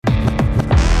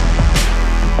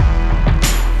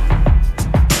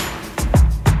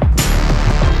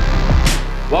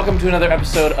to another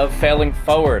episode of Failing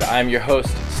Forward. I'm your host,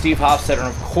 Steve Hofstetter, and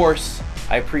of course,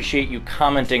 I appreciate you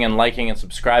commenting and liking and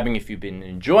subscribing. If you've been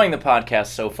enjoying the podcast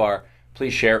so far,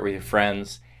 please share it with your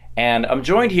friends. And I'm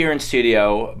joined here in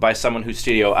studio by someone whose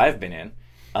studio I've been in.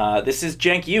 This is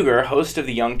Cenk Uygur, host of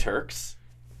the Young Turks.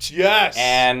 Yes!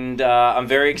 And I'm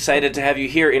very excited to have you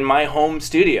here in my home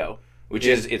studio, which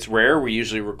is, it's rare. We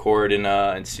usually record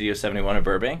in Studio 71 in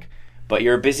Burbank, but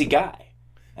you're a busy guy.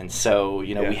 And so,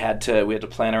 we had to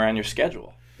plan around your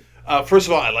schedule. First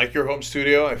of all, I like your home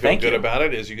studio. I feel Thank good you. about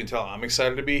it. As you can tell, I'm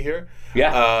excited to be here.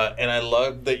 Yeah. And I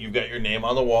love that you've got your name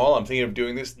on the wall. I'm thinking of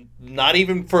doing this not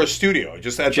even for a studio,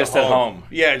 just at home.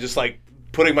 Yeah, just like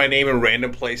putting my name in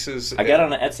random places. I got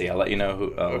on Etsy. I'll let you know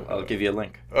who. I'll give you a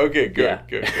link. Okay, good, Yeah.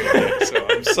 good. Yeah, so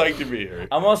I'm psyched to be here.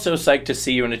 I'm also psyched to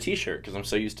see you in a t-shirt because I'm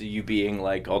so used to you being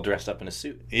like all dressed up in a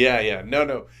suit. Yeah.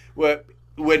 No.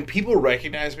 When people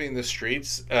recognize me in the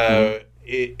streets,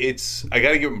 it's I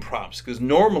got to give them props because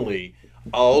normally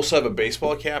I'll also have a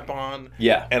baseball cap on.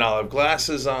 Yeah. And I'll have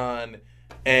glasses on,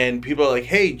 and people are like,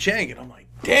 "Hey, Cenk," and I'm like,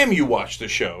 "Damn, you watch the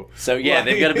show." So yeah,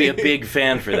 they've got to be a big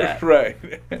fan for that. Right.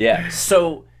 Yeah.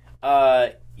 So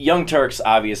Young Turks,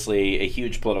 obviously a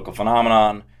huge political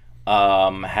phenomenon,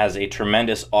 has a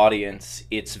tremendous audience.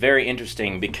 It's very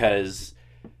interesting because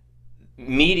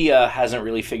media hasn't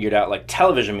really figured out, like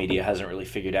television media hasn't really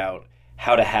figured out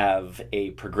how to have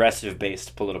a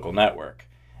progressive-based political network.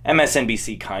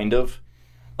 MSNBC kind of.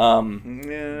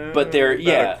 But they're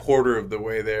about a quarter of the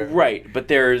way there. Right, but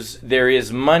there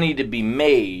is money to be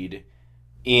made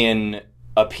in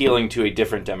appealing to a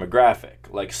different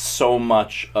demographic. Like so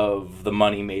much of the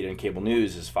money made in cable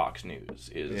news is Fox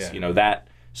News, that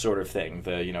sort of thing.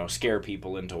 The scare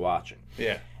people into watching.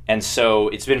 Yeah. And so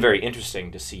it's been very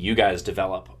interesting to see you guys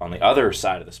develop on the other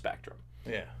side of the spectrum.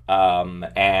 Yeah.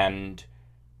 And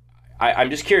I'm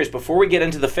just curious, before we get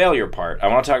into the failure part, I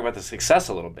want to talk about the success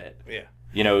a little bit. Yeah.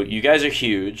 You guys are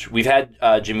huge. We've had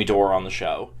Jimmy Dore on the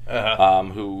show,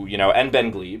 who, and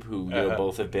Ben Glebe, who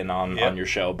both have been on your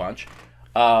show a bunch.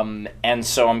 And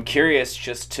so I'm curious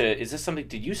is this something,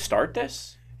 did you start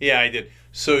this? Yeah, I did.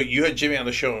 So you had Jimmy on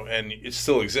the show, and it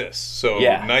still exists. So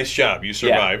nice job. You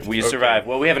survived. Yeah, we survived.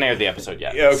 Well, we haven't aired the episode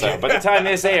yet. Yeah, okay. So by the time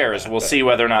this airs, we'll see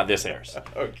whether or not this airs.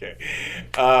 Okay.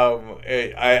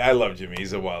 I love Jimmy.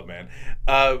 He's a wild man.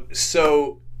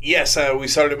 So, yes, we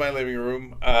started in my living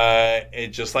room,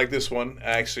 just like this one,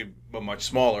 actually, but much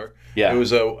smaller. Yeah. It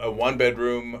was a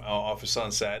one-bedroom off of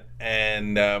Sunset,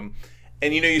 and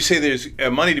you say there's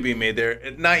money to be made there.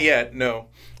 Not yet, no.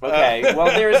 Okay, well,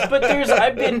 there's.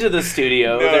 I've been to the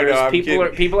studio.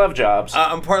 People have jobs.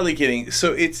 I'm partly kidding.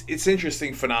 So it's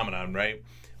interesting phenomenon, right?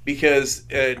 Because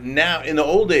now, in the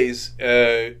old days,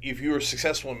 if you were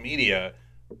successful in media,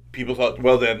 people thought,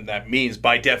 well, then that means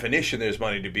by definition there's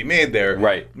money to be made there.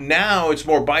 Right. Now it's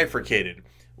more bifurcated.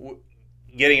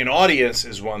 Getting an audience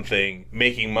is one thing.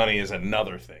 Making money is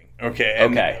another thing.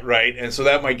 Okay. Right. And so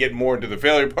that might get more into the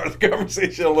failure part of the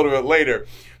conversation a little bit later.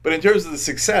 But in terms of the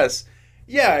success,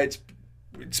 yeah,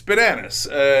 it's bananas.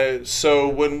 So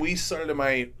when we started in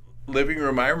my living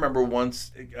room, I remember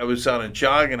once I was on a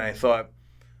jog and I thought,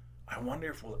 I wonder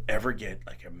if we'll ever get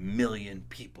like 1 million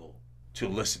people to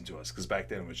listen to us, because back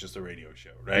then it was just a radio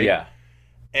show, right? Yeah.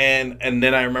 And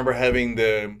then I remember having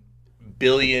the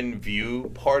billion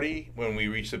view party when we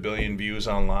reached 1 billion views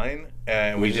online,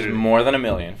 and we did more than 1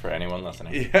 million for anyone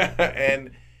listening.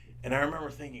 Yeah, and I remember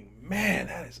thinking, man,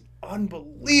 that is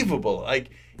unbelievable.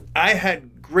 Like, I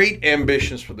had great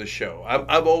ambitions for the show.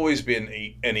 I've always been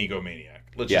an egomaniac.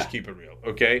 Let's just keep it real,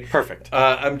 okay? Perfect.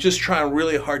 I'm just trying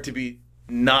really hard to be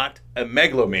not a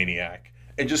megalomaniac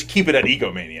and just keep it at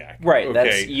egomaniac. Right.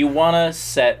 Okay? You want to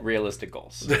set realistic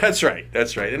goals. That's right.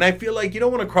 And I feel like you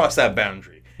don't want to cross that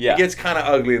boundary. Yeah. It gets kind of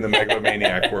ugly in the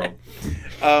megalomaniac world.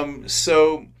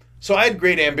 So I had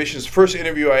great ambitions. First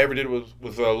interview I ever did was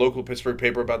with a local Pittsburgh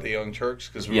paper about the Young Turks,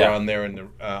 because we were on there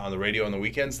on the radio on the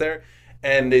weekends there.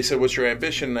 And they said, what's your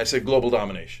ambition? And I said, global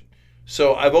domination.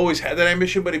 So I've always had that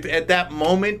ambition, but at that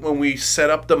moment when we set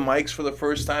up the mics for the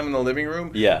first time in the living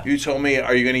room, you told me,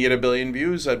 are you going to get 1 billion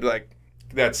views? I'd be like,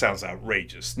 that sounds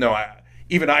outrageous. No,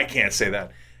 even I can't say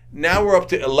that. Now we're up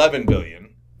to 11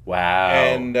 billion.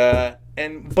 Wow.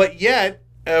 But yet,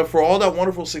 for all that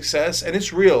wonderful success, and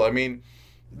it's real. I mean,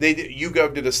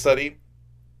 YouGov did a study.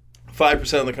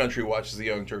 5% of the country watches the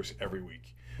Young Turks every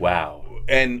week. Wow.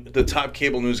 And the top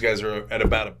cable news guys are at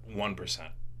about 1%.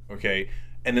 Okay.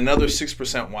 And another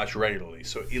 6% watch regularly.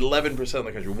 So 11% of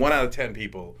the country, 1 out of 10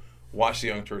 people, watch the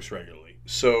Young Turks regularly.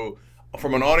 So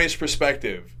from an audience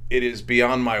perspective, it is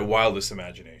beyond my wildest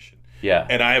imagination. Yeah.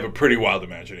 And I have a pretty wild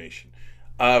imagination.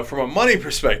 From a money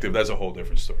perspective, that's a whole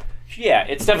different story. Yeah,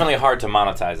 it's definitely hard to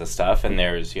monetize this stuff, and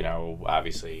there's,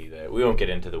 obviously, we won't get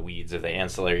into the weeds of the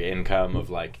ancillary income of,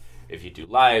 like, if you do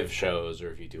live shows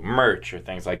or if you do merch or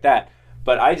things like that.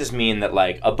 But I just mean that,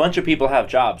 like, a bunch of people have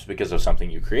jobs because of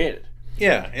something you created.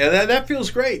 Yeah, that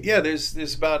feels great. Yeah,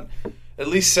 there's about at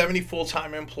least 70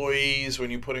 full-time employees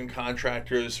when you put in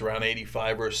contractors, around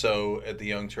 85 or so at the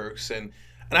Young Turks, and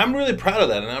I'm really proud of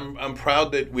that. And I'm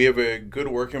proud that we have a good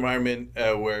work environment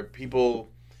where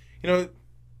people,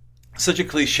 such a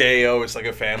cliche, it's like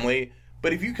a family.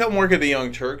 But if you come work at the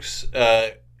Young Turks,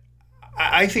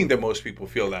 I think that most people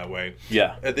feel that way.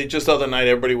 Yeah. Just the other night,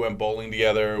 everybody went bowling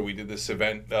together. We did this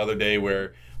event the other day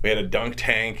where we had a dunk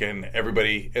tank, and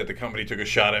everybody at the company took a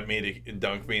shot at me to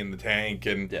dunk me in the tank.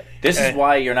 And This is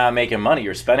why you're not making money.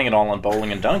 You're spending it all on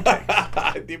bowling and dunk tanks.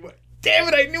 Damn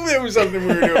it, I knew there was something we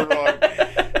were doing wrong.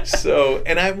 So,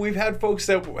 and we've had folks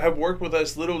that have worked with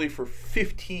us literally for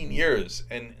 15 years.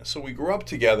 And so we grew up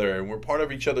together, and we're part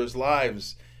of each other's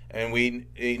lives, and we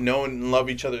know and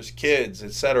love each other's kids,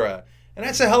 etc. And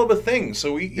that's a hell of a thing.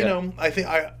 So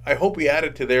I hope we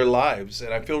added to their lives,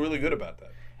 and I feel really good about that.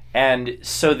 And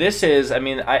so this is,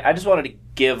 I just wanted to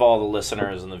give all the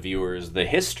listeners and the viewers the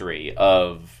history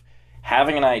of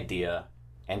having an idea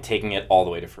and taking it all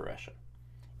the way to fruition.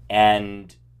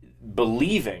 And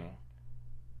believing,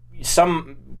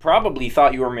 some probably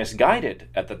thought you were misguided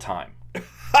at the time.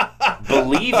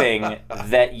 Believing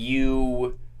that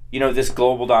this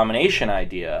global domination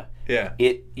idea,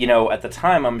 it, at the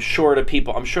time, I'm sure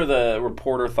the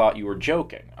reporter thought you were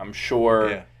joking. I'm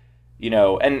sure,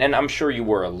 and I'm sure you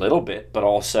were a little bit, but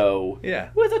also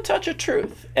with a touch of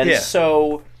truth. And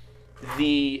so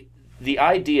the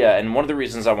idea, and one of the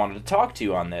reasons I wanted to talk to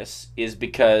you on this is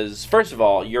because, first of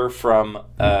all, you're from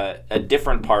a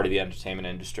different part of the entertainment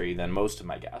industry than most of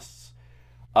my guests.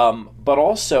 But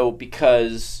also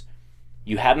because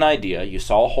you had an idea, you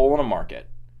saw a hole in a market,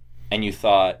 and you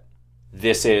thought,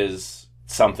 this is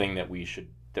something that we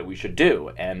should do,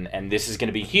 and this is going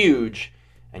to be huge,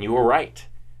 and you were right.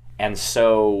 And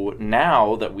so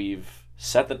now that we've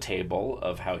set the table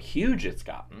of how huge it's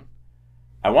gotten,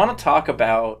 I want to talk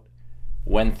about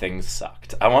when things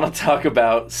sucked. I want to talk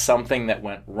about something that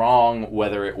went wrong,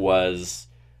 whether it was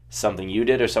something you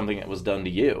did or something that was done to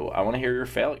you. I want to hear your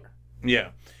failure. Yeah.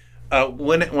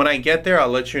 When I get there, I'll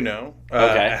let you know. Okay.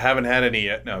 I haven't had any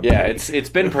yet. No. Yeah, it's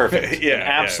been perfect. An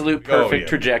absolute perfect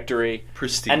trajectory.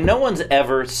 Pristine. And no one's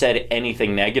ever said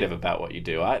anything negative about what you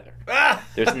do either.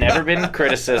 There's never been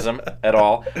criticism at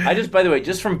all. By the way,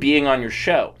 just from being on your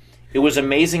show, it was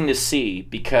amazing to see,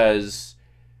 because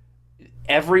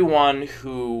everyone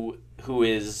who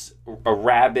is a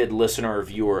rabid listener or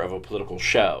viewer of a political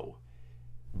show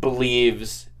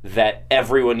believes that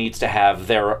everyone needs to have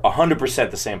their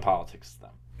 100% the same politics as them.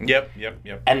 Yep.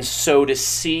 And so to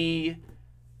see,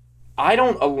 I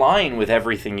don't align with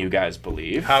everything you guys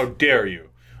believe. How dare you?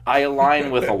 I align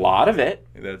with a lot of it.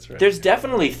 That's right. There's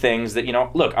definitely things that,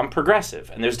 look, I'm progressive,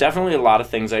 and there's definitely a lot of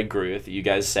things I agree with that you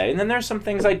guys say, and then there's some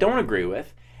things I don't agree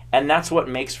with, and that's what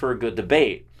makes for a good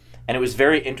debate. And it was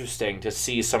very interesting to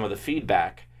see some of the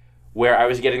feedback where I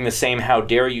was getting the same how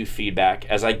dare you feedback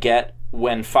as I get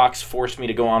when Fox forced me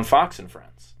to go on Fox and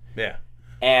Friends. Yeah.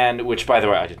 And which, by the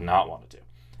way, I did not want to do.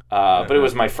 But it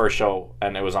was my first show,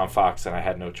 and it was on Fox, and I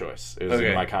had no choice. It was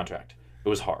in my contract. It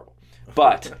was horrible.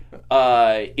 But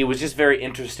it was just very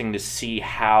interesting to see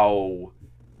how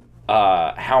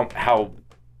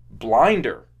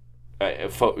blinder,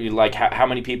 how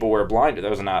many people wear blinders.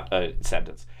 That was not a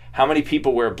sentence. How many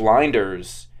people wear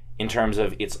blinders in terms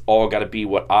of it's all got to be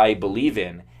what I believe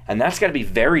in. And that's got to be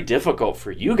very difficult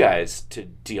for you guys to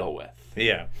deal with.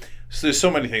 Yeah. So there's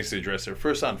so many things to address there.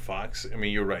 First, on Fox,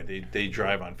 you're right. They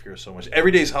drive on fear so much.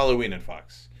 Every day's Halloween at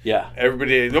Fox. Yeah.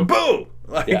 Everybody, boo!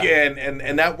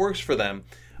 And that works for them.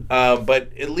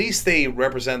 But at least they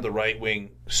represent the right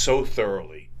wing so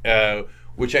thoroughly,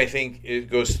 which I think it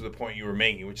goes to the point you were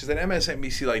making, which is that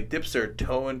MSNBC dips their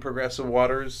toe in progressive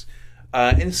waters.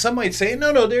 And some might say,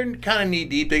 no, they're kind of knee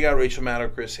deep. They got Rachel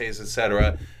Maddow, Chris Hayes,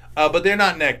 etc. But they're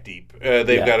not neck deep.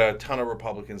 They've got a ton of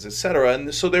Republicans, etc.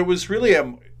 And so there was really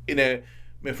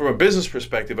from a business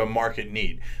perspective, a market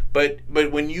need. But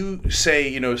when you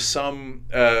say, some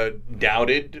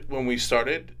doubted when we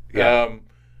started,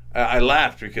 I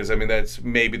laughed because, that's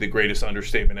maybe the greatest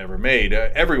understatement ever made.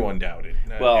 Everyone doubted.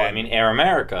 Air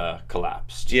America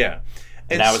collapsed. Yeah.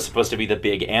 And that was supposed to be the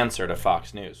big answer to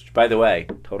Fox News, which, by the way,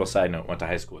 total side note, went to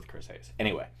high school with Chris Hayes.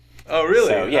 Anyway. Oh, really?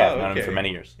 So, I've known him for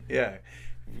many years. Yeah.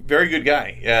 Very good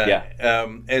guy. Yeah.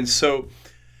 And so,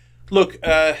 look,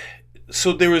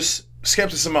 so there was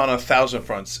skepticism on 1,000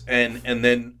 fronts. And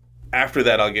then after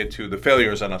that, I'll get to the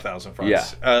failures on 1,000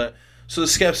 Fronts. Yeah. So the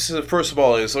skepticism, first of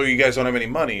all, is, you guys don't have any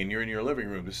money and you're in your living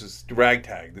room. This is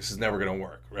ragtag. This is never going to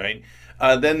work, right?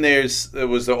 Then there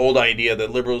was the old idea that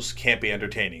liberals can't be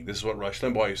entertaining. This is what Rush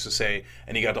Limbaugh used to say,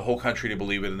 and he got the whole country to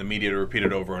believe it and the media to repeat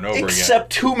it over and over again.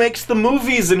 Except who makes the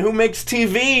movies and who makes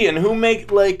TV and who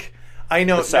I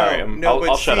know. Sorry,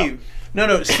 I'll shut up.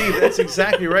 No, Steve, that's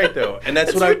exactly right, though. And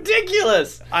that's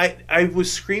ridiculous. I was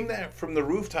screamed that from the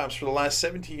rooftops for the last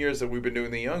 17 years that we've been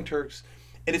doing the Young Turks.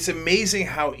 And it's amazing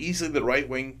how easily the right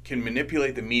wing can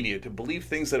manipulate the media to believe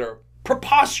things that are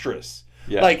preposterous.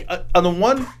 Yeah. Like,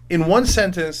 in one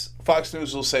sentence, Fox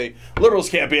News will say, liberals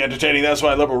can't be entertaining, that's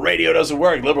why liberal radio doesn't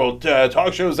work, liberal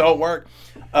talk shows don't work.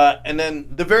 And then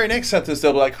the very next sentence,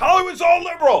 they'll be like, Hollywood's all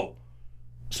liberal.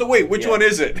 So wait, which one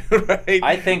is it? Right?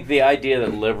 I think the idea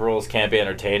that liberals can't be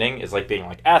entertaining is like being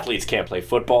like athletes can't play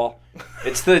football.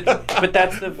 But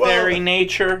that's the very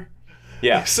nature.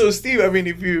 Yeah. So Steve, I mean,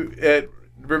 if you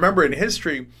remember in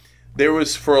history, there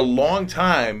was for a long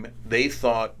time they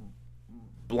thought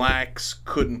blacks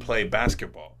couldn't play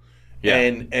basketball. Yeah.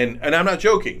 And I'm not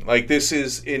joking. Like, this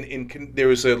is there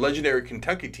was a legendary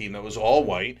Kentucky team that was all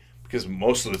white because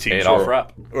most of the teams Adolph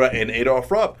Rupp. Right, and Adolph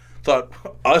Rupp thought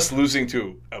us losing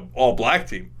to an all black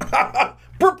team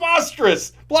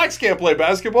preposterous. Blacks can't play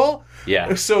basketball.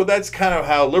 Yeah. So that's kind of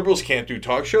how liberals can't do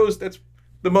talk shows. That's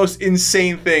the most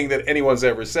insane thing that anyone's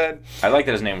ever said. I like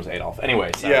that his name was Adolf.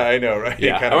 Anyway, so. Yeah, I know, right?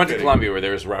 Yeah, I went to Columbia where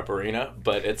there was Rupp Arena,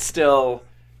 but it's still,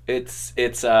 the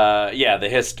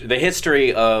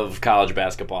history of college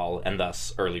basketball and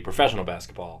thus early professional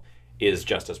basketball is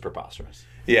just as preposterous.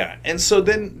 Yeah, and so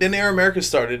then Air America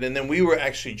started, and then we were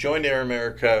actually joined Air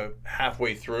America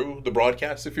halfway through the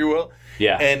broadcast, if you will.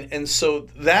 Yeah. And so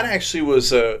that actually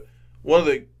was one of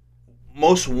the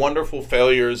most wonderful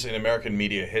failures in American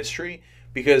media history,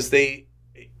 because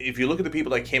if you look at the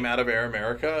people that came out of Air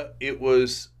America, it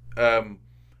was a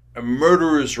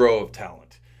murderer's row of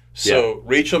talent. So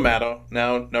Rachel Maddow,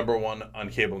 now number one on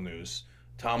cable news.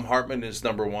 Tom Hartman is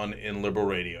number one in liberal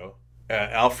radio.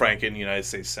 Al Franken, United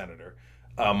States Senator.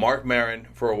 Mark Maron,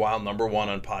 for a while, number one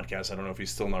on podcasts. I don't know if he's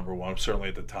still number one. Certainly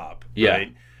at the top. Yeah.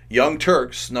 Right? Young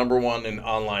Turks, number one in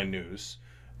online news.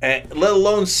 And let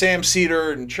alone Sam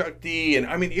Cedar and Chuck D. And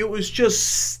I mean, it was just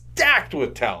stacked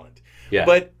with talent. Yeah.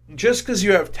 But just because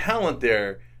you have talent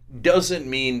there doesn't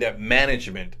mean that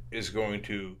management is going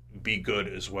to be good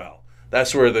as well.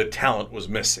 That's where the talent was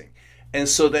missing. And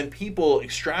so then people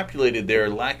extrapolated their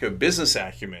lack of business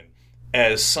acumen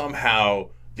as somehow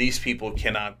these people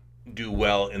cannot do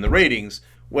well in the ratings,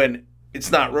 when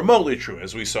it's not remotely true,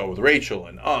 as we saw with Rachel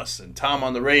and us and Tom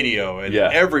on the radio and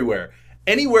everywhere.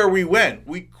 Anywhere we went,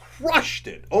 we crushed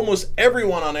it. Almost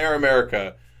everyone on Air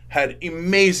America had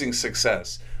amazing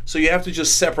success. So you have to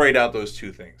just separate out those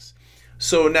two things.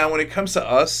 So now when it comes to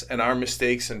us and our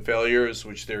mistakes and failures,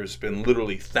 which there's been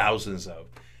literally thousands of,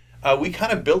 we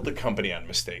kind of built the company on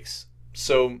mistakes.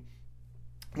 So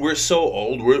we're so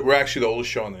old. We're actually the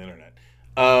oldest show on the internet.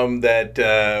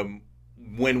 That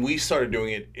when we started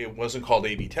doing it, it wasn't called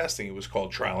A/B testing. It was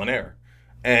called trial and error.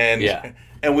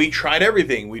 And we tried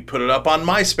everything. We'd put it up on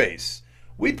MySpace.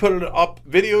 We'd put it up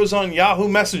videos on Yahoo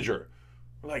Messenger.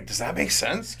 We're like, does that make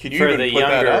sense? Can you put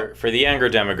that up? For the younger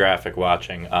demographic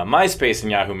watching, MySpace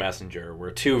and Yahoo Messenger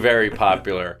were two very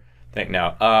popular things.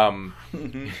 Now,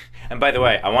 and by the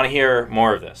way, I want to hear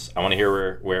more of this. I want to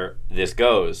hear where this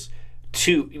goes.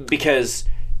 Because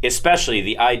especially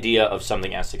the idea of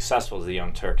something as successful as the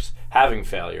Young Turks having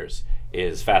failures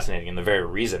is fascinating, and the very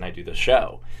reason I do the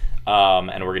show.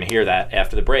 And we're going to hear that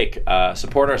after the break.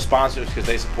 Support our sponsors because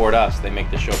they support us. They make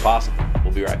this show possible.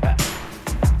 We'll be right back.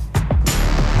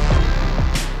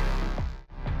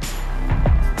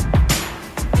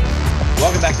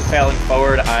 Welcome back to Failing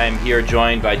Forward. I'm here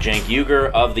joined by Cenk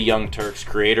Uygur of the Young Turks,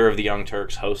 creator of the Young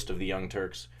Turks, host of the Young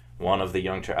Turks, one of the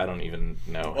Young Turks. I don't even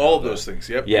know. All of those things.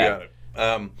 Yep. Yeah. You got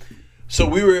it. So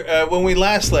we were when we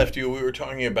last left you, we were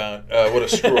talking about what a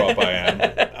screw up I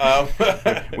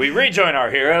am. We rejoin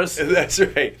our heroes. That's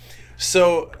right.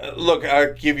 So look,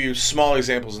 I'll give you small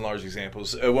examples and large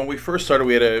examples. When we first started,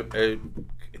 we had a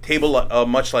table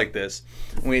much like this.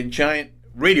 We had giant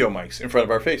radio mics in front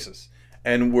of our faces,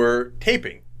 and we're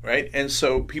taping, right? And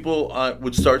so people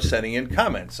would start sending in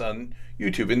comments on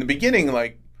YouTube. In the beginning,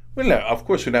 like, well, no, of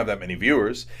course we didn't have that many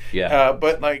viewers. Yeah.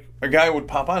 But like a guy would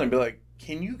pop on and be like,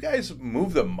 can you guys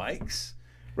move the mics?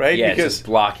 Right? Yeah, because it's just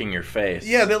blocking your face.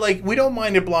 Yeah, they're like, we don't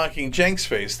mind it blocking Cenk's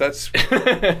face. That's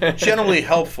generally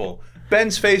helpful.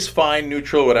 Ben's face, fine,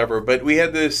 neutral, whatever. But we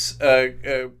had this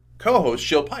co-host,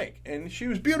 Jill Pike, and she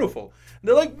was beautiful. And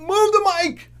they're like, move the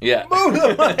mic! Yeah. Move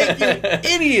the mic,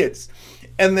 you idiots!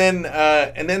 And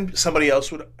then somebody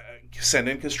else would send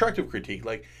in constructive critique,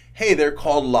 like, hey, they're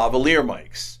called lavalier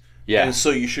mics. Yeah. And so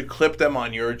you should clip them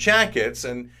on your jackets.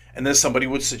 And then somebody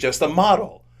would suggest a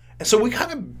model. And so we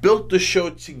kind of built the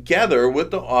show together with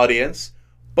the audience,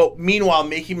 but meanwhile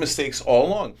making mistakes all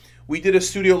along. We did a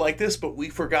studio like this, but we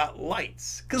forgot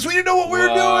lights because we didn't know what we were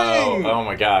doing. Oh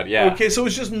my God, yeah. Okay, so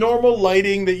it's just normal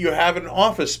lighting that you have in an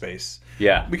office space.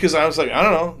 Yeah. Because I was like, I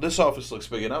don't know, this office looks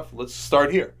big enough. Let's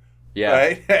start here. Yeah.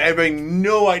 Right? Having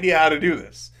no idea how to do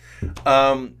this.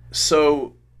 But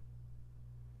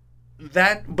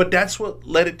that's what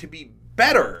led it to be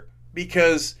better,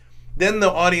 because then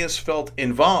the audience felt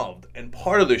involved and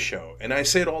part of the show. And I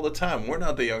say it all the time, we're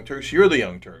not the Young Turks, you're the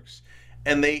Young Turks.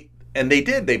 And they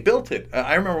did. They built it.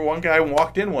 I remember one guy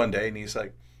walked in one day and he's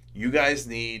like, you guys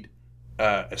need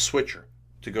a switcher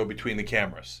to go between the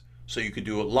cameras so you could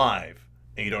do it live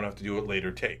and you don't have to do it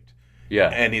later taped. Yeah.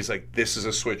 And he's like, this is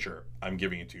a switcher. I'm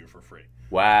giving it to you for free.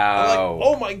 Wow. I'm like,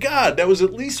 oh my God, that was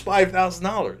at least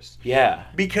 $5,000. Yeah.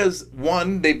 Because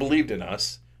one, they believed in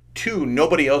us. Two,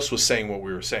 nobody else was saying what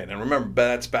we were saying. And remember,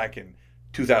 that's back in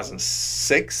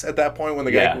 2006 at that point when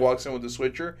the guy walks in with the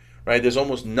switcher, right? There's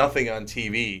almost nothing on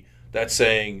TV that's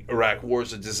saying Iraq war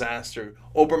is a disaster.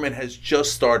 Oberman has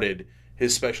just started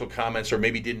his special comments, or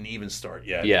maybe didn't even start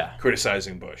yet,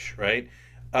 criticizing Bush, right?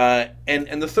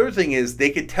 And the third thing is they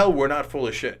could tell we're not full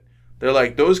of shit. They're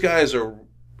like, those guys are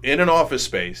in an office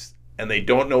space and they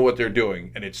don't know what they're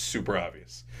doing, and it's super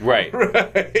obvious. Right.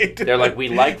 Right. They're like, we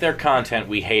like their content,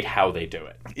 we hate how they do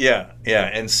it. Yeah.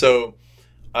 And so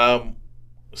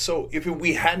if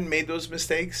we hadn't made those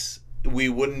mistakes, we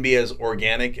wouldn't be as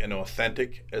organic and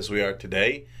authentic as we are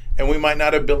today, and we might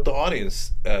not have built the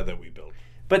audience that we built.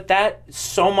 But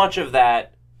so much of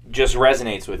that just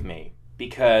resonates with me,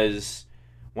 because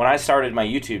when I started my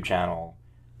YouTube channel,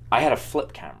 I had a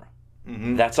flip camera.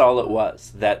 Mm-hmm. That's all it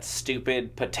was. That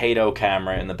stupid potato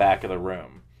camera in the back of the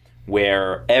room,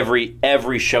 where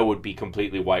every show would be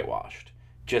completely whitewashed.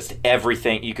 Just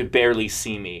everything. You could barely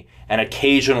see me. And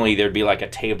occasionally there'd be like a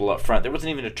table up front. There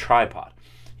wasn't even a tripod.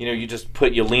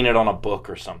 You lean it on a book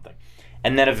or something.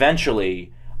 And then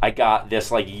eventually I got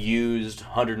this like used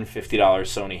 $150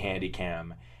 Sony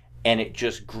Handycam, and it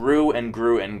just grew and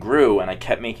grew and grew, and I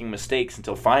kept making mistakes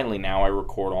until finally now I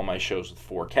record all my shows with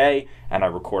 4K, and I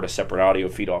record a separate audio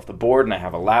feed off the board, and I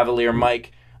have a lavalier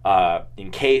mic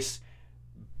in case.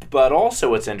 But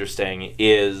also what's interesting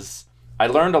is I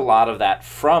learned a lot of that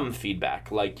from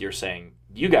feedback, like you're saying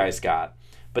you guys got,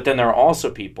 but then there are also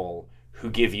people who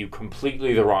give you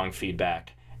completely the wrong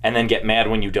feedback and then get mad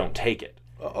when you don't take it.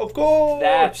 Of course.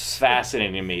 That's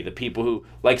fascinating to me. The people who,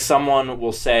 like, someone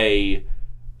will say,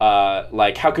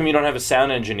 like, how come you don't have a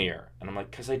sound engineer? And I'm like,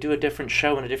 because I do a different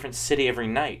show in a different city every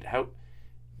night. How,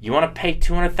 you want to pay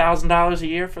 $200,000 a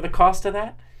year for the cost of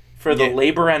that? For the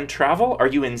labor and travel? Are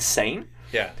you insane?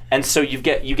 Yeah. And so you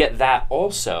get that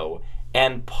also.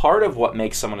 And part of what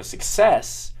makes someone a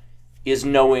success is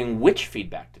knowing which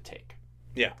feedback to take.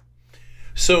 Yeah.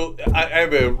 So I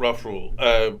have a rough rule.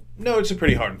 No, it's a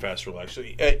pretty hard and fast rule,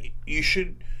 actually.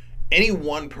 Any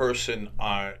one person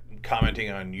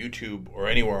commenting on YouTube or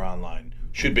anywhere online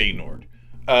should be ignored.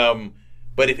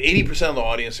 But if 80% of the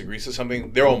audience agrees to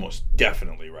something, they're almost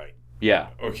definitely right. Yeah.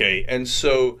 Okay. And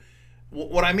so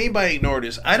what I mean by ignored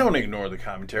is I don't ignore the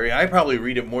commentary. I probably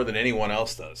read it more than anyone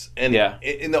else does. And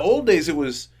in the old days, it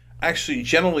was actually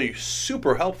generally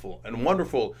super helpful and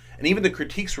wonderful. And even the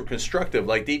critiques were constructive.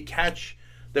 Like, they'd catch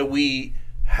that we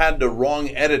had the wrong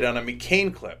edit on a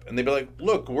McCain clip. And they'd be like,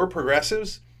 look, we're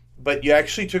progressives, but you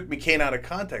actually took McCain out of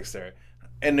context there.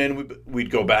 And then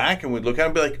we'd go back and we'd look at it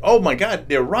and be like, oh my God,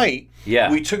 they're right. Yeah.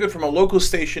 We took it from a local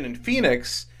station in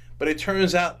Phoenix, but it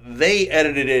turns out they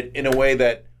edited it in a way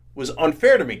that was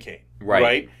unfair to McCain.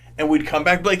 Right? And we'd come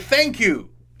back and be like, thank you.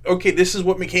 Okay, this is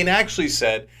what McCain actually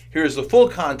said. Here's the full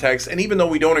context. And even though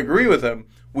we don't agree with him,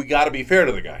 we got to be fair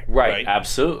to the guy. Right,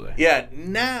 absolutely. Yeah,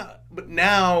 now,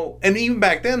 and even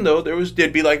back then, though,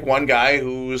 there'd be like one guy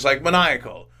who was like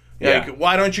maniacal. Like,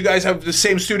 why don't you guys have the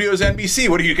same studio as NBC?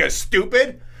 What are you guys,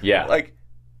 stupid? Yeah. Like,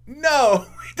 no,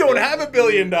 we don't have $1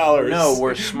 billion. No,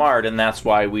 we're smart, and that's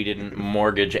why we didn't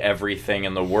mortgage everything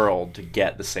in the world to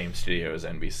get the same studio as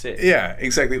NBC. Yeah,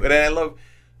 exactly. But I love,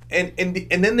 and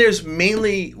then there's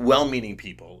mainly well-meaning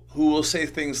people who will say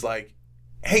things like,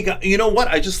 hey, you know what?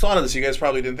 I just thought of this. You guys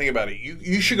probably didn't think about it.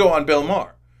 You should go on Bill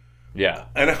Maher. Yeah.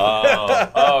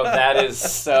 Oh, that is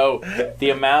so...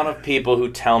 The amount of people who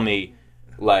tell me,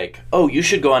 like, oh, you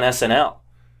should go on SNL.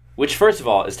 Which, first of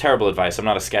all, is terrible advice. I'm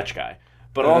not a sketch guy.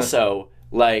 But also,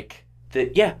 like,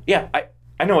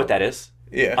 I know what that is.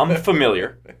 Yeah. I'm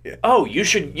familiar. Yeah. Oh, you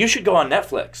should go on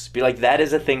Netflix. Be like, that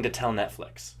is a thing to tell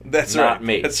Netflix. That's not right.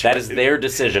 me. That's that right. is their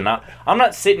decision. I'm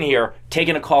not sitting here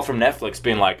taking a call from Netflix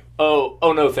being like, oh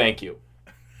no, thank you.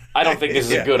 I don't think this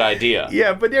is a good idea.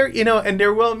 Yeah, but they're and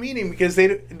they're well-meaning because they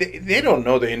don't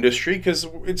know the industry because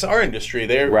it's our industry.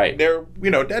 They're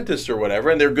dentists or whatever,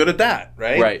 and they're good at that,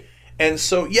 right? Right. And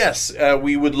so yes,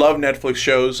 we would love Netflix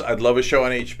shows. I'd love a show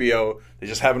on HBO. They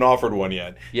just haven't offered one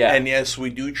yet. Yeah. And yes, we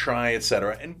do try,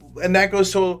 etc. And that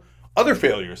goes to other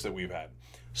failures that we've had.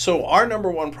 So our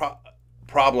number one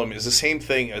problem is the same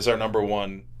thing as our number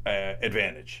one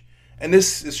advantage. And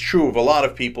this is true of a lot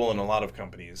of people and a lot of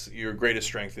companies. Your greatest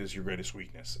strength is your greatest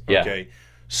weakness. Okay. Yeah.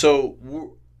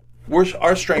 So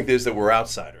our strength is that we're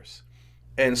outsiders.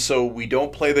 And so we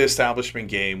don't play the establishment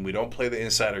game. We don't play the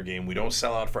insider game. We don't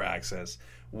sell out for access.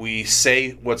 We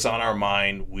say what's on our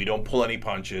mind. We don't pull any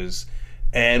punches.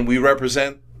 And we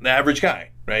represent the average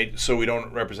guy, right? So we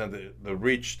don't represent the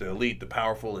rich, the elite, the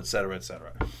powerful, et cetera, et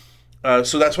cetera.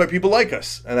 So that's why people like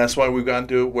us. And that's why we've gotten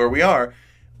to where we are.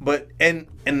 But and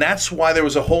that's why there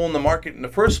was a hole in the market in the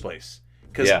first place.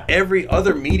 Because every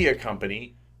other media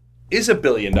company is a $1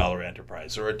 billion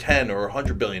enterprise or a 10 or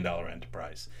 $100 billion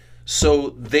enterprise.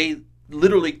 So they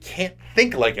literally can't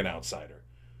think like an outsider.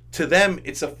 To them,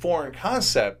 it's a foreign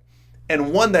concept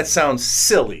and one that sounds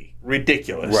silly,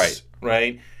 ridiculous.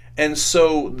 Right? And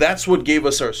so that's what gave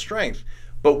us our strength.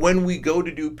 But when we go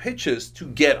to do pitches to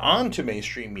get onto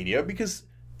mainstream media, because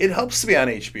it helps to be on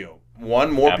HBO.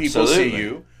 One, more people see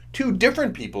you. Two,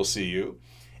 different people see you.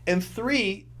 And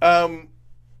three,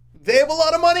 they have a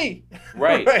lot of money.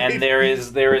 Right. And there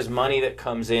is money that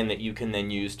comes in that you can then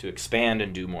use to expand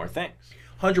and do more things.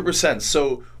 100%.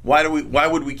 So why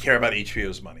would we care about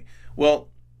HBO's money? Well,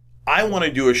 I want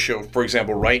to do a show, for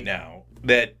example, right now,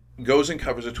 that goes and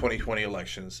covers the 2020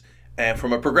 elections and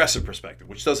from a progressive perspective,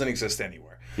 which doesn't exist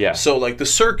anywhere. Yeah. So like The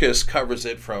Circus covers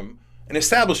it from an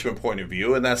establishment point of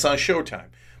view, and that's on Showtime.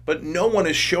 But no one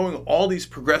is showing all these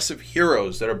progressive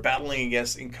heroes that are battling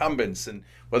against incumbents, and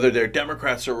whether they're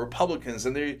Democrats or Republicans,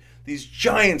 and they're these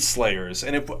giant slayers.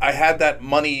 And if I had that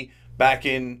money back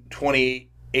in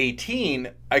 2018,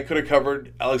 I could have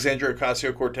covered Alexandria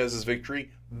Ocasio-Cortez's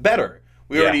victory better.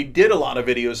 We already did a lot of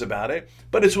videos about it,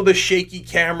 but it's with a shaky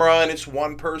camera and it's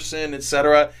one person,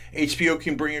 etc. HBO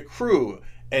can bring a crew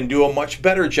and do a much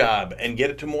better job and get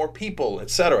it to more people,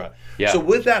 etc. Yeah. So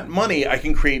with that money, I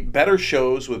can create better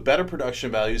shows with better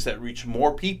production values that reach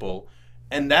more people,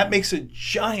 and that makes a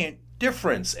giant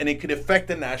difference, and it could affect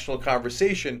the national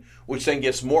conversation, which then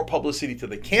gives more publicity to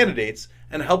the candidates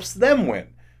and helps them win,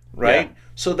 right? Yeah.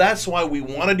 So that's why we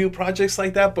want to do projects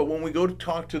like that, but when we go to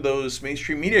talk to those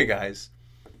mainstream media guys,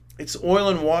 it's oil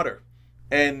and water,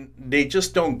 and they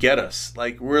just don't get us.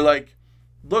 Like, we're like,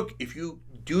 look, if you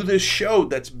do this show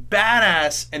that's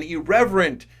badass and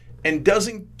irreverent and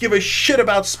doesn't give a shit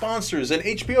about sponsors, and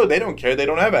HBO, they don't care, they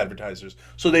don't have advertisers,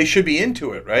 so they should be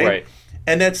into it, right?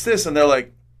 And that's this, and they're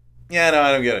like, yeah, no,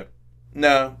 I don't get it.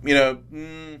 No,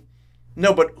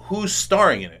 no, but who's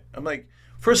starring in it? I'm like,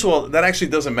 first of all, that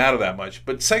actually doesn't matter that much,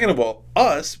 but second of all,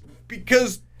 us,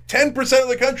 because 10% of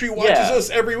the country watches us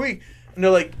every week. And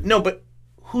they're like, no, but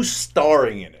who's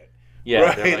starring in it? Yeah,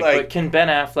 right? Like, but can Ben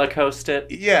Affleck host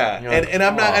it? Yeah, and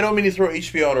I'm not. I don't mean to throw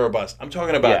HBO under a bus. I'm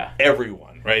talking about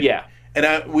everyone, right? Yeah.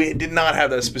 And we did not have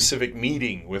that specific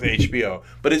meeting with HBO,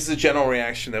 but it's the general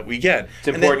reaction that we get. It's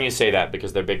important you say that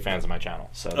because they're big fans of my channel,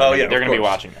 so they're going to be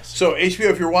watching this. So HBO,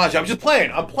 if you're watching, I'm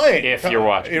playing. If you're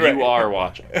watching, you are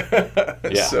watching.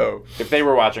 Yeah. So if they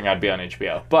were watching, I'd be on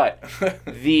HBO. But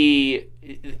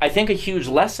I think a huge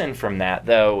lesson from that,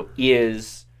 though,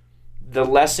 is the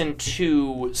lesson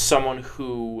to someone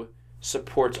who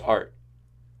supports art,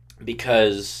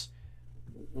 because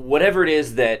whatever it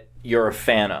is that you're a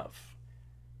fan of,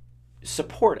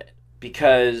 support it,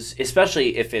 because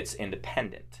especially if it's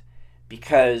independent,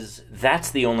 because that's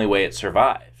the only way it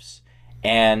survives.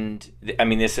 And I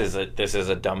mean, this is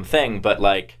a dumb thing, but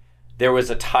like, there was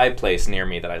a Thai place near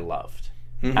me that I loved,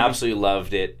 absolutely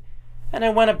loved it, and I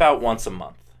went about once a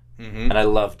month, and I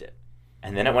loved it,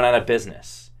 and then it went out of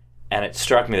business, and it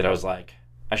struck me that I was like,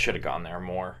 I should have gone there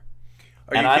more.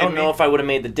 And I don't know if I would have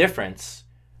made the difference.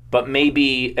 But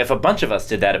maybe if a bunch of us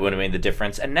did that, it would have made the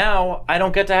difference. And now I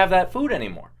don't get to have that food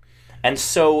anymore. And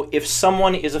so if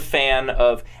someone is a fan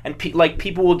of, and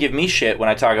people will give me shit when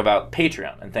I talk about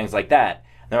Patreon and things like that.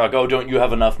 And they're like, oh, don't you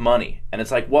have enough money? And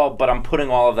it's like, well, but I'm putting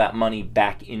all of that money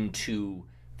back into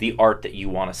the art that you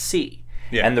want to see.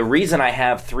 Yeah. And the reason I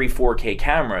have 3 4K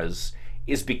cameras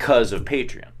is because of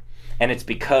Patreon. And it's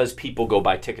because people go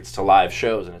buy tickets to live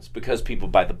shows, and it's because people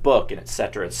buy the book, and et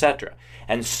cetera, et cetera.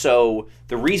 And so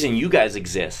the reason you guys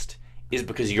exist is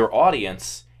because your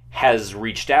audience has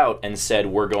reached out and said,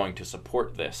 we're going to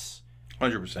support this.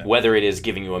 100%. Whether it is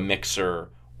giving you a mixer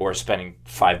or spending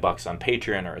 $5 on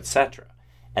Patreon or etc.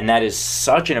 And that is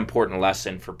such an important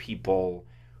lesson for people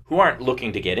who aren't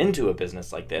looking to get into a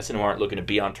business like this and who aren't looking to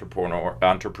be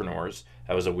entrepreneurs.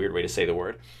 That was a weird way to say the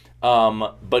word.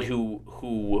 But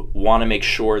who want to make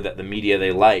sure that the media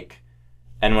they like,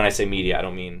 and when I say media, I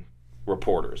don't mean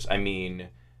reporters. I mean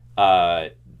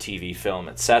TV, film,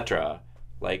 etc.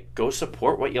 Like, go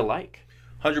support what you like.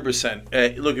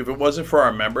 100%. Look, if it wasn't for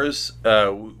our members,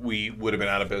 we would have been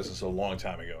out of business a long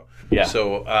time ago. Yeah.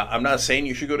 So I'm not saying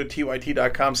you should go to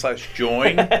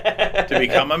tyt.com/join to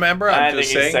become a member. I'm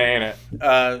just saying. He's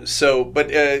saying it.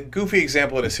 But goofy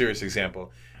example and a serious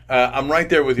example. I'm right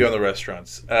there with you on the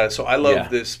restaurants. So I love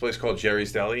this place called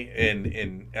Jerry's Deli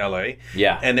in L.A.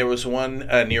 Yeah. And there was one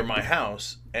near my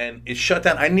house, and it shut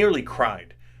down. I nearly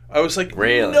cried. I was like,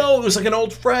 really? No, it was like an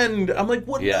old friend. I'm like,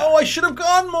 what? Yeah. No, I should have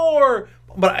gone more.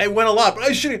 But I went a lot. But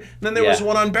I should have. Then there was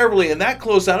one on Beverly, and that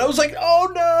closed down. I was like,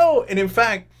 oh, no. And in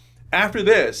fact, after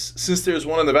this, since there's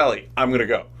one in the Valley, I'm going to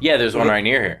go. Yeah, there's one right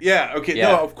near here. Yeah, okay.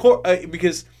 Yeah. No, of course,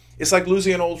 because it's like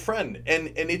losing an old friend.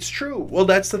 And it's true. Well,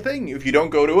 that's the thing. If you don't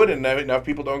go to it and enough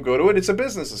people don't go to it, it's a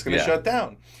business. It's going to shut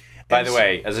down. By the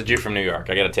way, as a Jew from New York,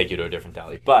 I got to take you to a different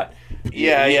deli. But you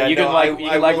can like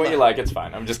what you like. It's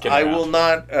fine. I'm just kidding. I will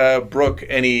not brook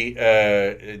any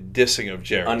dissing of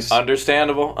Jerry's.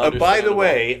 Understandable. By the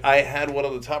way, I had one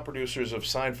of the top producers of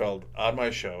Seinfeld on my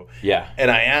show. Yeah. And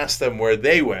I asked them where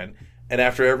they went, and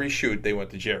after every shoot, they went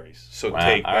to Jerry's. So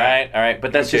take that. All right.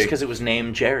 But that's just because it was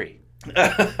named Jerry.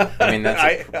 I mean,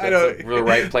 that's the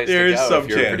right place to go if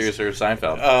you're a producer of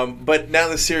Seinfeld. But now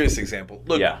the serious example.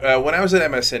 Look, when I was at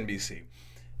MSNBC,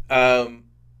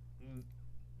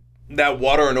 that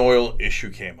water and oil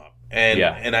issue came up.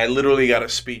 And I literally got a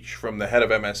speech from the head of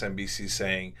MSNBC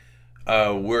saying,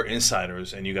 we're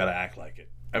insiders and you got to act like it.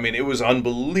 I mean, it was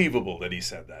unbelievable that he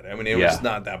said that. I mean, it was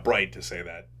not that bright to say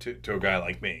that to a guy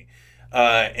like me.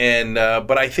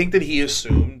 But I think that he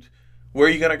assumed, where are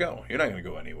you going to go? You're not going to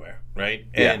go anywhere, right?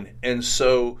 And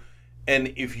so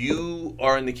if you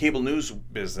are in the cable news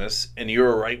business and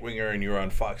you're a right-winger and you're on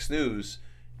Fox News,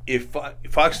 if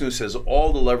Fox News has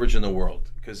all the leverage in the world,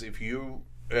 because if you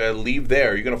leave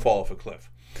there, you're going to fall off a cliff.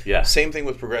 Yeah. Same thing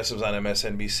with progressives on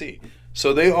MSNBC.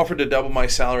 So they offered to double my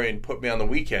salary and put me on the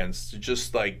weekends to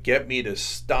just like get me to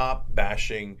stop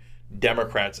bashing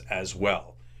Democrats as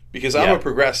well. Because I'm a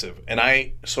progressive, and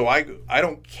I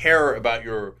don't care about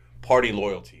your party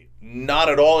loyalty. Not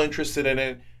at all interested in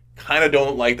it. Kind of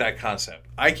don't like that concept.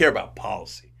 I care about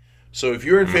policy. So if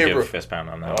you're in favor of fist pound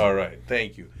on that. All right,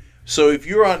 thank you. So if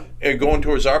you're on going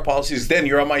towards our policies, then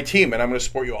you're on my team, and I'm going to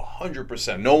support you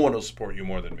 100%. No one will support you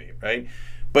more than me, right?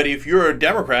 But if you're a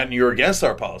Democrat and you're against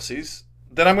our policies,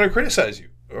 then I'm going to criticize you,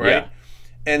 right? Yeah.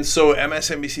 And so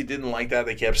MSNBC didn't like that.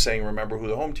 They kept saying, remember who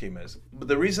the home team is. But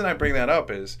the reason I bring that up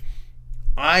is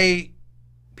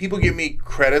people give me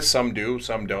credit, some do,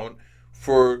 some don't,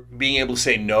 for being able to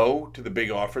say no to the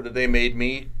big offer that they made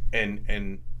me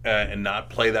and not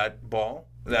play that ball,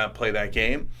 not play that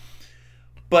game.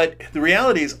 But the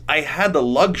reality is I had the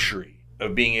luxury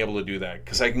of being able to do that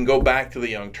because I can go back to the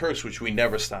Young Turks, which we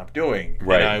never stopped doing.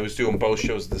 Right. And I was doing both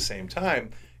shows at the same time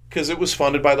because it was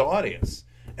funded by the audience.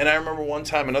 And I remember one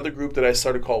time another group that I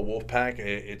started called Wolfpack.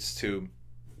 It's to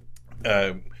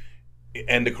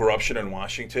end the corruption in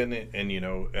Washington and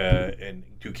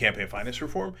do campaign finance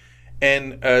reform.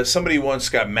 And somebody once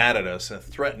got mad at us and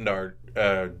threatened our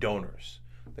donors.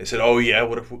 They said, "Oh yeah,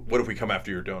 what if we come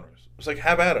after your donors?" I was like,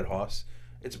 "Have at it, Hoss.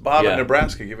 It's Bob in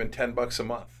Nebraska giving $10 a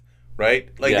month, right?"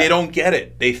 Like they don't get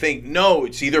it. They think no,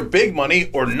 it's either big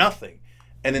money or nothing.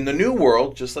 And in the new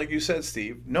world, just like you said,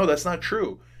 Steve, no, that's not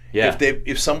true. Yeah.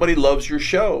 If somebody loves your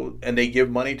show and they give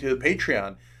money to the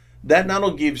Patreon, that not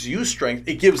only gives you strength,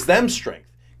 it gives them strength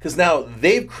because now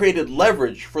they've created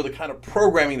leverage for the kind of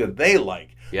programming that they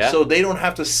like. Yeah. So they don't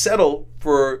have to settle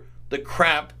for the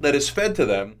crap that is fed to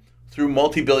them through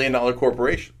multi-billion-dollar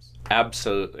corporations.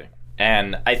 Absolutely.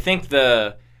 And I think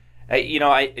the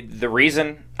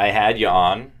reason I had you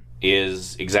on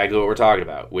is exactly what we're talking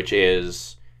about, which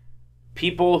is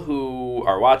people who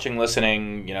are watching,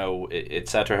 listening, et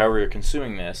cetera, however you're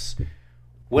consuming this,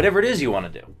 whatever it is you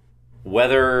want to do.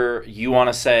 Whether you want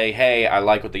to say, hey, I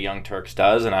like what the Young Turks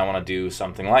does and I want to do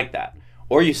something like that.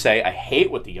 Or you say, I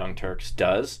hate what the Young Turks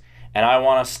does and I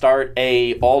want to start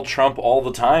a all Trump all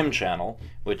the time channel,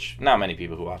 which not many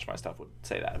people who watch my stuff would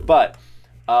say that. But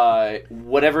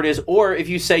whatever it is, or if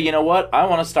you say, you know what, I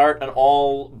want to start an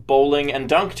all bowling and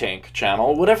dunk tank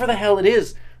channel, whatever the hell it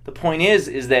is, the point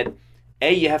is that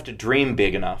A, you have to dream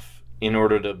big enough in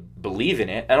order to believe in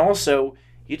it. And also,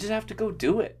 you just have to go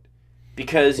do it.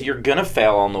 Because you're going to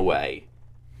fail on the way.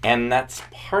 And that's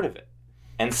part of it.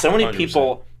 And so many 100%.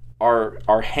 people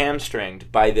are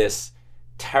hamstringed by this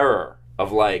terror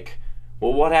of like,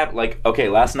 well, what happened? Like, okay,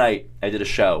 last night I did a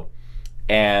show.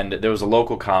 And there was a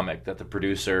local comic that the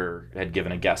producer had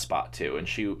given a guest spot to. And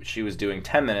she was doing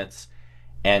 10 minutes.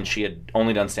 And she had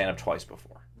only done stand-up twice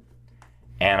before.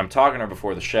 And I'm talking to her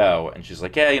before the show. And she's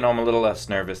like, yeah, I'm a little less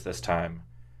nervous this time.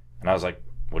 And I was like,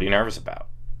 what are you nervous about?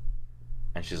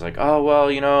 And she's like, oh, well,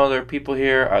 there are people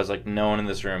here. I was like, no one in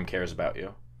this room cares about you.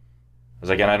 I was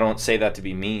like, and I don't say that to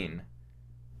be mean.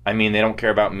 I mean, they don't care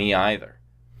about me either.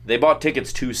 They bought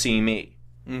tickets to see me.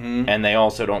 Mm-hmm. And they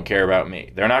also don't care about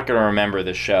me. They're not going to remember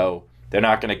the show. They're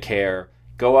not going to care.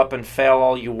 Go up and fail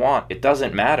all you want. It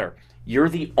doesn't matter. You're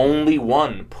the only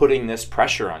one putting this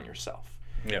pressure on yourself.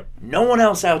 Yep. No one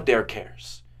else out there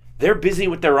cares. They're busy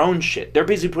with their own shit. They're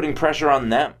busy putting pressure on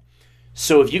them.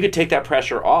 So if you could take that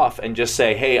pressure off and just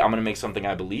say, hey, I'm going to make something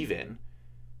I believe in,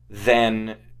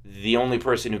 then the only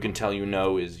person who can tell you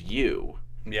no is you.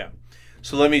 Yeah.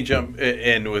 So let me jump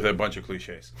in with a bunch of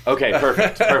cliches. Okay,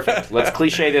 perfect. Let's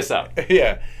cliche this up.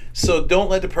 Yeah. So don't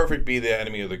let the perfect be the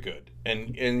enemy of the good.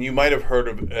 And you might have heard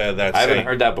of that I saying. haven't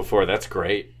heard that before. That's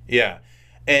great. Yeah.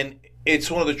 And it's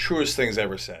one of the truest things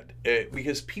ever said.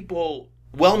 Because people,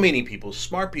 well-meaning people,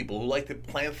 smart people who like to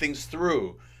plan things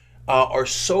through, are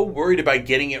so worried about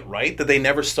getting it right that they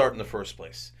never start in the first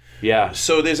place. Yeah.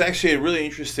 So there's actually a really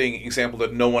interesting example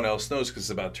that no one else knows because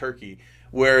it's about Turkey,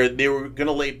 where they were going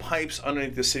to lay pipes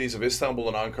underneath the cities of Istanbul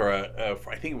and Ankara,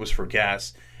 I think it was for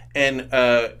gas. And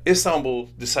Istanbul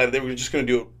decided they were just going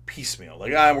to do it piecemeal.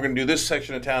 Like, we're going to do this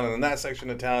section of town and then that section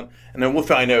of town, and then we'll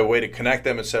find a way to connect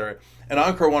them, etc. And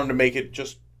Ankara wanted to make it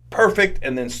just perfect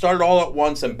and then start it all at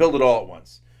once and build it all at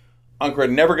once. Ankara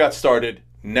never got started,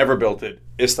 never built it.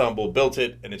 Istanbul built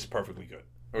it, and it's perfectly good.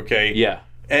 Okay? Yeah.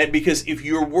 And because if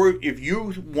you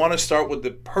want to start with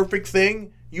the perfect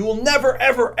thing, you will never,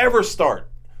 ever, ever start.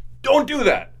 Don't do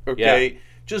that. Okay?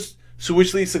 Yeah. So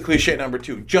which leads to cliche number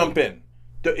 2. Jump in.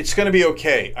 It's going to be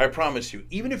okay. I promise you.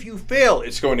 Even if you fail,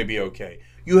 it's going to be okay.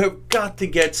 You have got to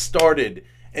get started.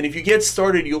 And if you get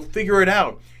started, you'll figure it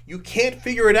out. You can't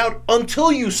figure it out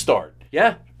until you start.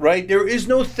 Yeah. Right? There is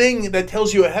no thing that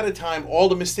tells you ahead of time all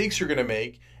the mistakes you're going to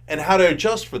make and how to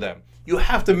adjust for them. You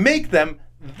have to make them,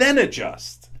 then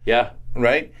adjust. Yeah.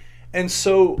 Right? And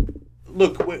so,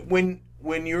 look, when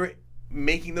you're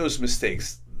making those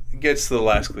mistakes, it gets to the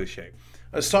last cliche.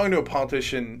 I was talking to a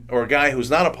politician, or a guy who's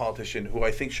not a politician, who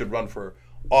I think should run for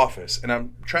office, and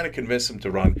I'm trying to convince him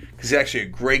to run, because he's actually a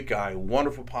great guy,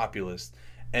 wonderful populist,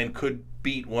 and could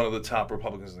beat one of the top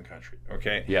Republicans in the country,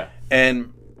 okay? Yeah.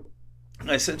 And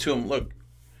I said to him, look,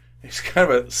 it's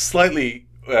kind of a slightly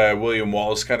William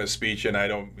Wallace kind of speech, and I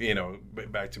don't,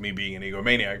 back to me being an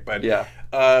egomaniac, but yeah.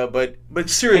 But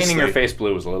seriously, painting your face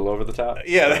blue was a little over the top.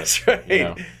 Yeah, that's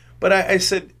right. But I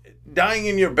said, dying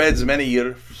in your beds many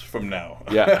years from now.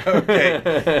 Yeah.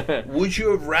 Okay. Would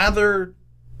you have rather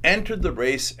entered the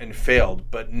race and failed,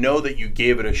 but know that you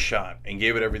gave it a shot and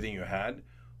gave it everything you had,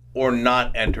 or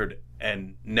not entered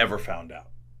and never found out?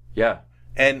 Yeah.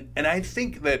 And I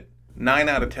think that 9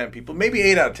 out of 10 people, maybe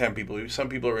 8 out of 10 people, some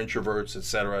people are introverts,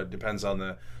 etc., depends on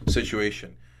the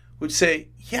situation, would say,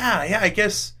 yeah, I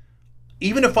guess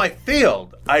even if I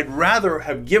failed, I'd rather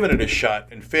have given it a shot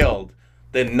and failed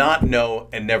than not know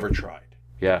and never tried.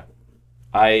 Yeah.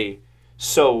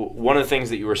 So one of the things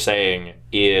that you were saying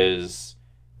is,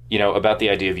 about the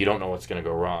idea of you don't know what's going to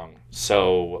go wrong.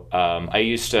 So I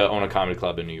used to own a comedy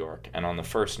club in New York, and on the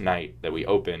first night that we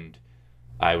opened,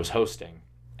 I was hosting,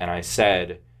 and I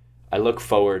said, I look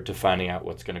forward to finding out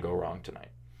what's going to go wrong tonight.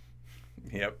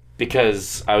 Yep.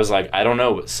 Because I was like, I don't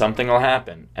know, but something will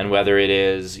happen. And whether it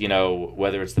is,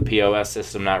 whether it's the POS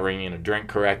system not ringing a drink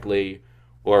correctly,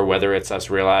 or whether it's us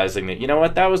realizing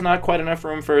that, that was not quite enough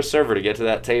room for a server to get to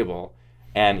that table.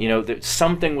 And, that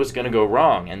something was going to go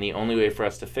wrong. And the only way for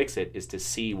us to fix it is to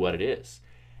see what it is.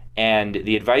 And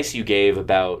the advice you gave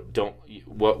about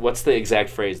what's the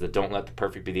exact phrase, that don't let the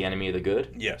perfect be the enemy of the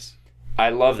good? Yes. I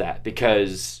love that,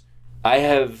 because I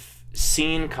have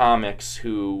seen comics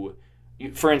who,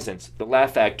 for instance, the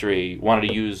Laugh Factory wanted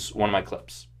to use one of my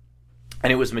clips.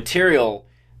 And it was material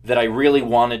that I really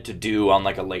wanted to do on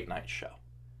like a late night show.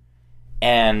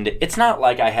 And it's not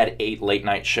like I had 8 late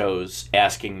night shows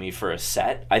asking me for a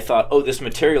set. I thought, this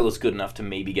material is good enough to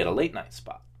maybe get a late night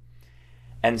spot.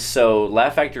 And so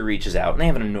Laugh Factory reaches out, and they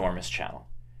have an enormous channel.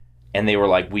 And they were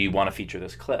like, we want to feature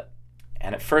this clip.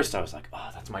 And at first I was like,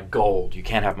 that's my gold. You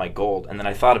can't have my gold. And then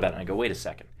I thought about it, and I go, wait a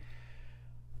second.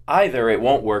 Either it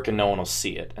won't work and no one will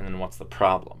see it, and then what's the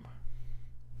problem?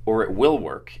 or it will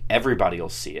work. Everybody will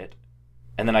see it,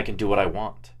 and then I can do what I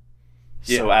want.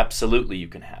 Yeah. So absolutely you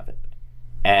can have it.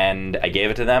 And I gave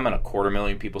it to them, and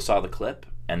 250,000 people saw the clip,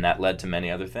 and that led to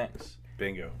many other things.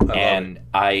 Bingo.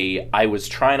 I was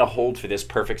trying to hold for this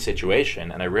perfect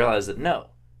situation, and I realized that no,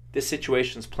 this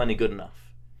situation's plenty good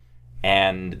enough.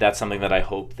 And that's something that I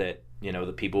hope that,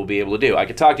 the people will be able to do. I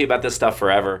could talk to you about this stuff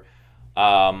forever.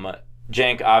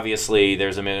 Cenk, obviously,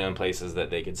 there's a million places that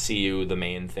they could see you. The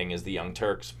main thing is the Young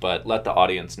Turks, but let the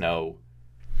audience know.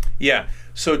 Yeah,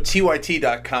 so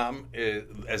tyt.com,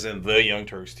 as in the Young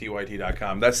Turks,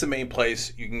 tyt.com. That's the main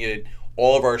place. You can get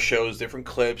all of our shows, different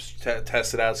clips,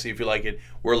 test it out, see if you like it.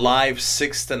 We're live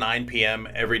 6 to 9 p.m.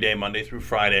 every day, Monday through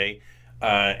Friday.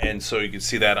 And so you can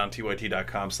see that on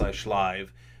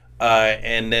tyt.com/live.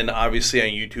 And then obviously on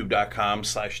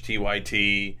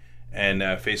youtube.com/tyt and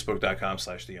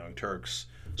facebook.com/the Young Turks.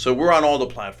 So we're on all the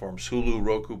platforms, Hulu,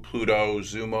 Roku, Pluto,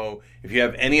 Zumo. If you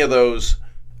have any of those,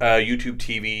 YouTube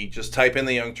TV, just type in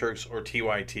the Young Turks or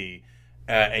TYT,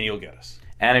 and you'll get us.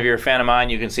 And if you're a fan of mine,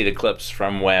 you can see the clips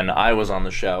from when I was on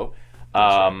the show.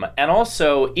 And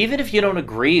also, even if you don't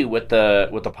agree with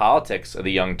the politics of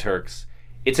the Young Turks,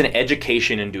 it's an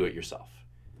education in do-it-yourself.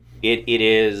 It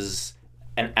is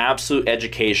an absolute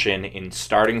education in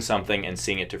starting something and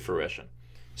seeing it to fruition.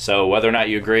 So whether or not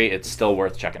you agree, it's still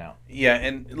worth checking out. Yeah,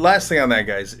 and last thing on that,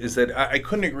 guys, is that I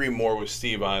couldn't agree more with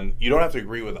Steve on, you don't have to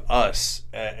agree with us,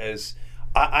 as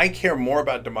I care more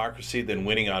about democracy than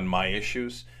winning on my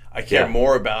issues. I care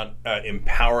more about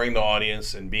empowering the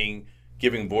audience and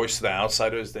giving voice to the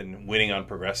outsiders than winning on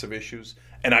progressive issues.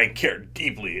 And I care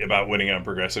deeply about winning on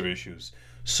progressive issues.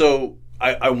 So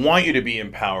I want you to be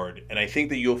empowered, and I think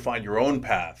that you'll find your own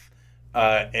path.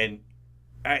 So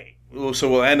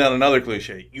we'll end on another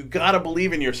cliche. You got to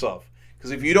believe in yourself,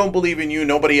 because if you don't believe in you,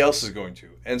 nobody else is going to.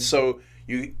 And so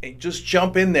you just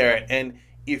jump in there, and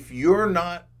if you're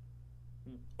not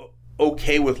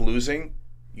okay with losing,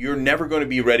 you're never going to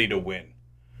be ready to win.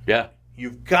 Yeah.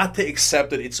 You've got to accept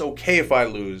that it's okay if I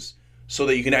lose, so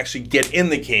that you can actually get in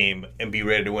the game and be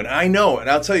ready to win. I know, and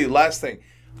I'll tell you, last thing,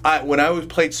 when I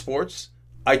played sports,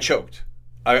 I choked.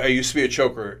 I used to be a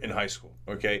choker in high school.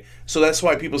 Okay, so that's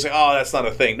why people say, "Oh, that's not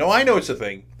a thing." No, I know it's a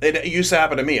thing. It used to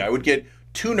happen to me. I would get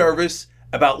too nervous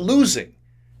about losing,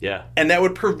 and that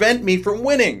would prevent me from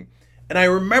winning. And I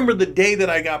remember the day that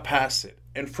I got past it,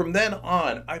 and from then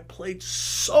on, I played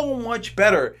so much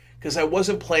better because I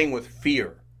wasn't playing with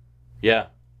fear. Yeah,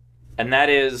 and that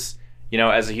is,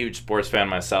 as a huge sports fan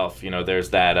myself, there's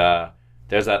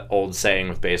that old saying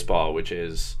with baseball, which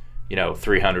is,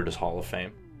 300 is Hall of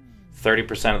Fame,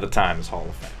 30% of the time is Hall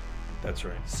of Fame. That's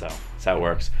right. So that's how it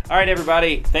works. All right,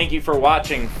 everybody. Thank you for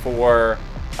watching, for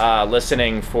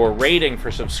listening, for rating,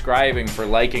 for subscribing, for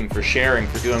liking, for sharing,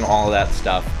 for doing all of that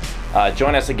stuff.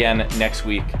 Join us again next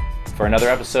week for another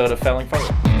episode of Failing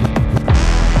Forward.